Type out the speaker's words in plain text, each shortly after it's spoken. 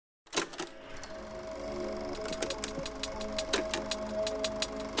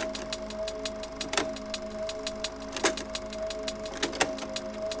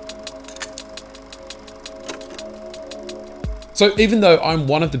So even though I'm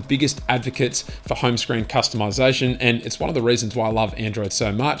one of the biggest advocates for home screen customization, and it's one of the reasons why I love Android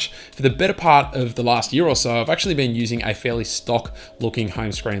so much, for the better part of the last year or so, I've actually been using a fairly stock looking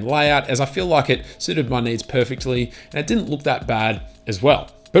home screen layout, as I feel like it suited my needs perfectly and it didn't look that bad as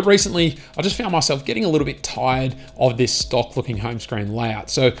well. But recently, I just found myself getting a little bit tired of this stock looking home screen layout.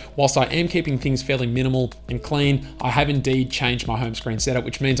 So whilst I am keeping things fairly minimal and clean, I have indeed changed my home screen setup,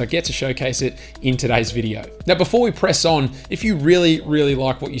 which means I get to showcase it in today's video. Now, before we press on, if you really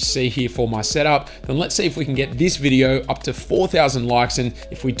like what you see here for my setup, then let's see if we can get this video up to 4,000 likes. And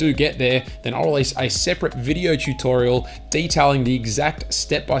if we do get there, then I'll release a separate video tutorial detailing the exact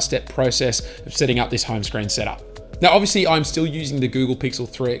step-by-step process of setting up this home screen setup. Now, obviously, I'm still using the Google Pixel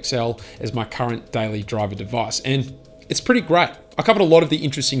 3 XL as my current daily driver device, and it's pretty great. I covered a lot of the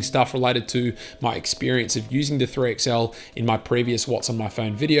interesting stuff related to my experience of using the 3 XL in my previous What's on My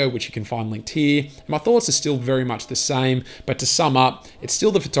Phone video, which you can find linked here. My thoughts are still very much the same, but to sum up, it's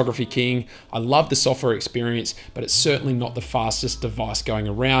still the photography king. I love the software experience, but it's certainly not the fastest device going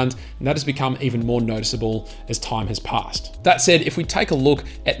around, and that has become even more noticeable as time has passed. That said, if we take a look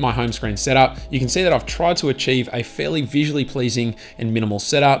at my home screen setup, you can see that I've tried to achieve a fairly visually pleasing and minimal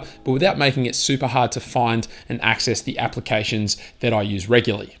setup, but without making it super hard to find and access the applications that I use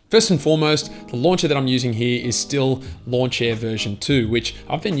regularly. First and foremost, the launcher that I'm using here is still Launcher version 2, which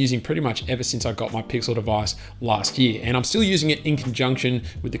I've been using pretty much ever since I got my Pixel device last year. And I'm still using it in conjunction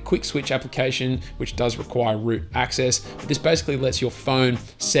with the Quick Switch application, which does require root access. But this basically lets your phone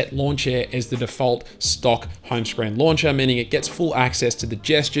set Launcher as the default stock home screen launcher, meaning it gets full access to the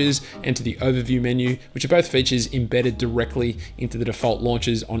gestures and to the overview menu, which are both features embedded directly into the default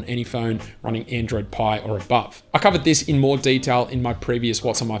launchers on any phone running Android Pie or above. I covered this in more detail in my previous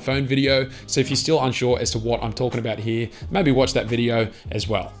What's on My Phone video, so if you're still unsure as to what I'm talking about here, maybe watch that video as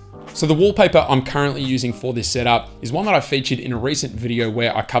well. So the wallpaper I'm currently using for this setup is one that I featured in a recent video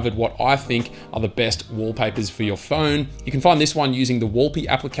where I covered what I think are the best wallpapers for your phone. You can find this one using the Wallpy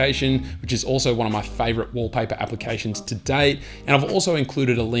application, which is also one of my favorite wallpaper applications to date. And I've also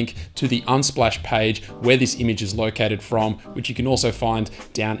included a link to the Unsplash page where this image is located from, which you can also find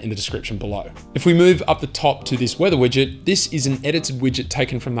down in the description below. If we move up the top to this weather widget, this is an edited widget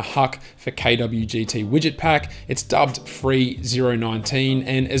taken from the Huck for KWGT widget pack. It's dubbed Free 019,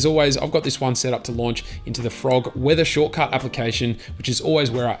 and as always, I've got this one set up to launch into the Frog weather shortcut application, which is always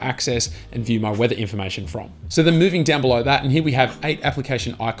where I access and view my weather information from. So then moving down below that, and here we have 8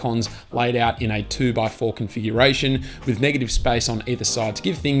 application icons laid out in a 2x4 configuration with negative space on either side to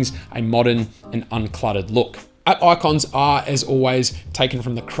give things a modern and uncluttered look. App icons are, as always, taken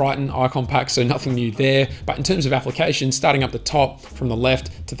from the Crichton icon pack, so nothing new there. But in terms of applications, starting up the top from the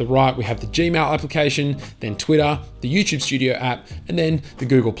left to the right, we have the Gmail application, then Twitter, the YouTube Studio app, and then the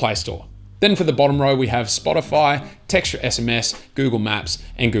Google Play Store. Then for the bottom row, we have Spotify, Text or SMS, Google Maps,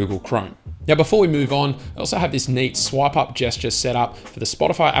 and Google Chrome. Now, before we move on, I also have this neat swipe up gesture set up for the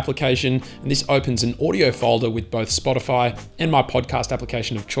Spotify application, and this opens an audio folder with both Spotify and my podcast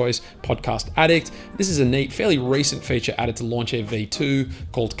application of choice, Podcast Addict. This is a neat, fairly recent feature added to Launcher V2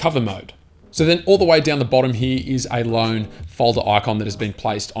 called Cover Mode. So then all the way down the bottom here is a lone folder icon that has been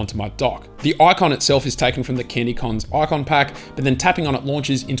placed onto my dock. The icon itself is taken from the CandyCons icon pack, but then tapping on it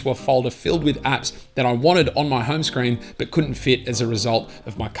launches into a folder filled with apps that I wanted on my home screen, but couldn't fit as a result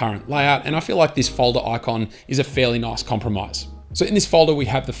of my current layout. And I feel like this folder icon is a fairly nice compromise. So in this folder, we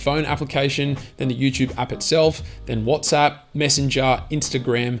have the phone application, then the YouTube app itself, then WhatsApp, Messenger,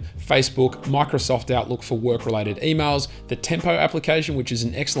 Instagram, Facebook, Microsoft Outlook for work-related emails, the Tempo application, which is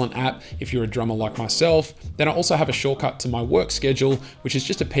an excellent app if you're a drummer like myself. Then I also have a shortcut to my work schedule, which is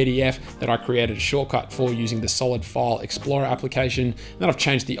just a PDF that I created a shortcut for using the Solid File Explorer application. And then I've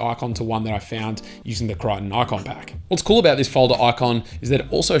changed the icon to one that I found using the Crichton icon pack. What's cool about this folder icon is that it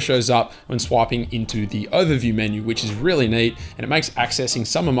also shows up when swiping into the overview menu, which is really neat, and it makes accessing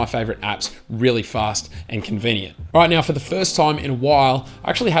some of my favorite apps really fast and convenient. All right, now for the first time in a while,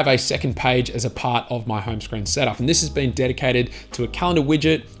 I actually have a second page as a part of my home screen setup, and this has been dedicated to a calendar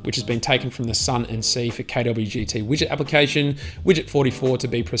widget, which has been taken from the Sun and Sea for KWGT widget application, widget 44 to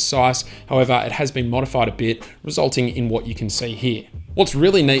be precise. However, it has been modified a bit, resulting in what you can see here. What's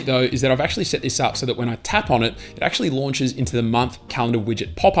really neat though is that I've actually set this up so that when I tap on it, it actually launches into the month calendar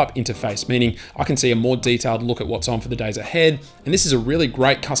widget pop-up interface, meaning I can see a more detailed look at what's on for the days ahead. And this is a really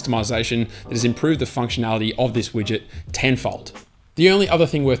great customization that has improved the functionality of this widget tenfold. The only other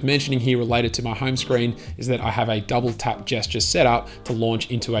thing worth mentioning here related to my home screen is that I have a double tap gesture set up to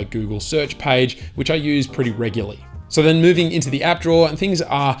launch into a Google search page, which I use pretty regularly. So then moving into the app drawer, and things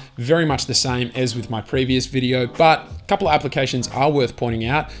are very much the same as with my previous video, but a couple of applications are worth pointing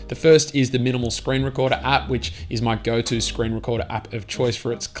out. The first is the Minimal Screen Recorder app, which is my go-to screen recorder app of choice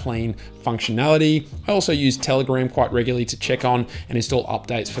for its clean functionality. I also use Telegram quite regularly to check on and install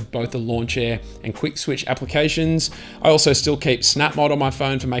updates for both the Lawn Chair and Quick Switch applications. I also still keep Snap Mode on my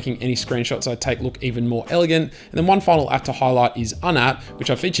phone for making any screenshots I take look even more elegant. And then one final app to highlight is Unapp, which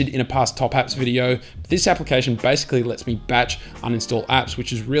I featured in a past top apps video. This application basically lets me batch uninstall apps,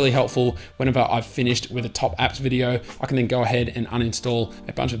 which is really helpful. Whenever I've finished with a top apps video, I can then go ahead and uninstall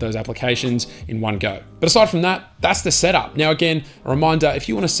a bunch of those applications in one go. But aside from that, that's the setup. Now again, a reminder, if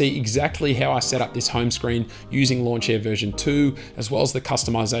you want to see exactly how I set up this home screen using Lawn Chair version 2, as well as the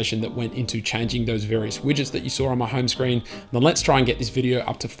customization that went into changing those various widgets that you saw on my home screen, then let's try and get this video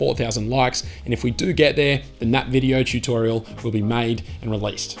up to 4,000 likes. And if we do get there, then that video tutorial will be made and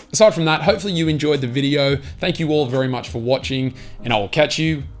released. Aside from that, hopefully you enjoyed the video. Thank you all very much for watching, and I will catch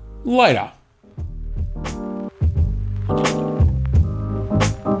you later.